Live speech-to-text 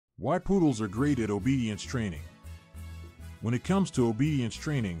Why poodles are great at obedience training. When it comes to obedience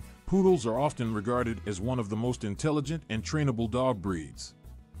training, poodles are often regarded as one of the most intelligent and trainable dog breeds.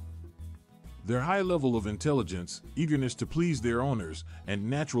 Their high level of intelligence, eagerness to please their owners, and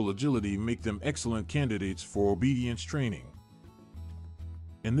natural agility make them excellent candidates for obedience training.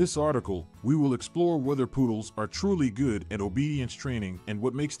 In this article, we will explore whether poodles are truly good at obedience training and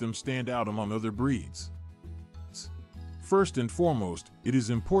what makes them stand out among other breeds. First and foremost, it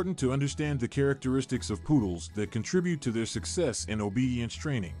is important to understand the characteristics of poodles that contribute to their success in obedience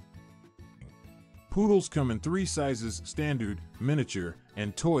training. Poodles come in 3 sizes: standard, miniature,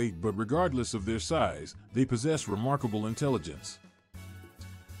 and toy, but regardless of their size, they possess remarkable intelligence.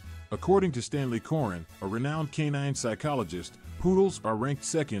 According to Stanley Coren, a renowned canine psychologist, poodles are ranked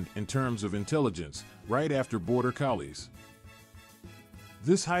second in terms of intelligence, right after border collies.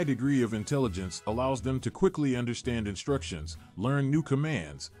 This high degree of intelligence allows them to quickly understand instructions, learn new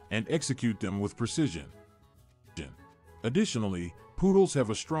commands, and execute them with precision. Additionally, poodles have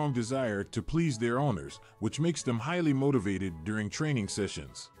a strong desire to please their owners, which makes them highly motivated during training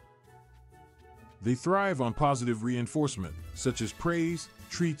sessions. They thrive on positive reinforcement, such as praise,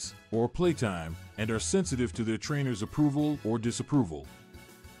 treats, or playtime, and are sensitive to their trainer's approval or disapproval.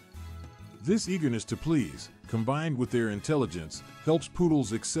 This eagerness to please, combined with their intelligence, helps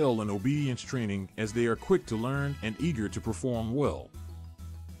poodles excel in obedience training as they are quick to learn and eager to perform well.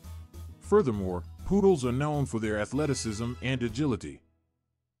 Furthermore, poodles are known for their athleticism and agility.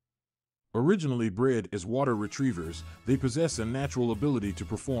 Originally bred as water retrievers, they possess a natural ability to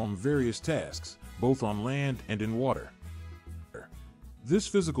perform various tasks, both on land and in water. This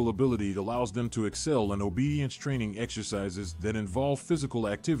physical ability allows them to excel in obedience training exercises that involve physical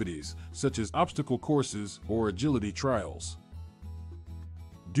activities, such as obstacle courses or agility trials.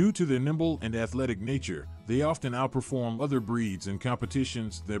 Due to their nimble and athletic nature, they often outperform other breeds in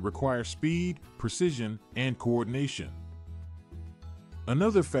competitions that require speed, precision, and coordination.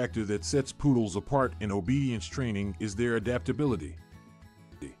 Another factor that sets poodles apart in obedience training is their adaptability.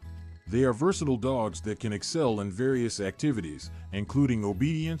 They are versatile dogs that can excel in various activities, including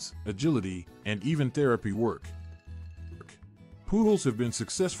obedience, agility, and even therapy work. Poodles have been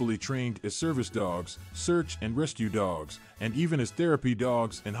successfully trained as service dogs, search and rescue dogs, and even as therapy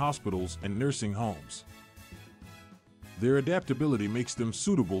dogs in hospitals and nursing homes. Their adaptability makes them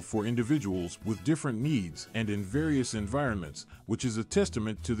suitable for individuals with different needs and in various environments, which is a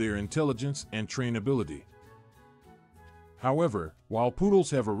testament to their intelligence and trainability. However, while poodles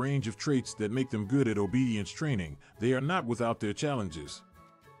have a range of traits that make them good at obedience training, they are not without their challenges.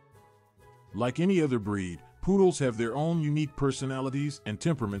 Like any other breed, poodles have their own unique personalities and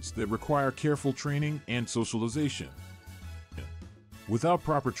temperaments that require careful training and socialization. Without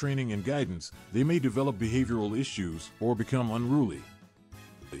proper training and guidance, they may develop behavioral issues or become unruly.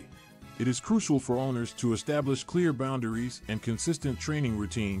 It is crucial for owners to establish clear boundaries and consistent training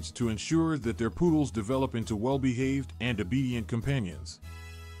routines to ensure that their poodles develop into well-behaved and obedient companions.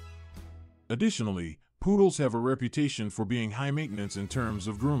 Additionally, poodles have a reputation for being high maintenance in terms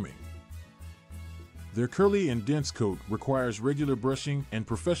of grooming. Their curly and dense coat requires regular brushing and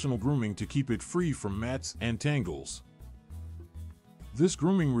professional grooming to keep it free from mats and tangles. This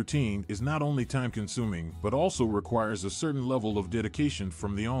grooming routine is not only time-consuming but also requires a certain level of dedication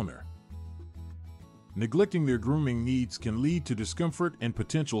from the owner. Neglecting their grooming needs can lead to discomfort and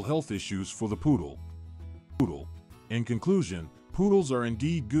potential health issues for the poodle. In conclusion, poodles are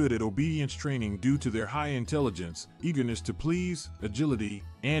indeed good at obedience training due to their high intelligence, eagerness to please, agility,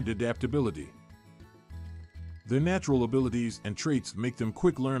 and adaptability. Their natural abilities and traits make them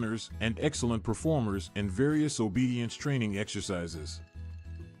quick learners and excellent performers in various obedience training exercises.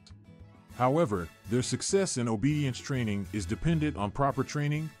 However, their success in obedience training is dependent on proper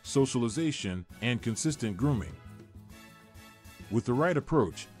training, socialization, and consistent grooming. With the right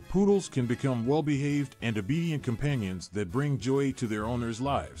approach, poodles can become well-behaved and obedient companions that bring joy to their owners'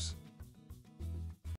 lives.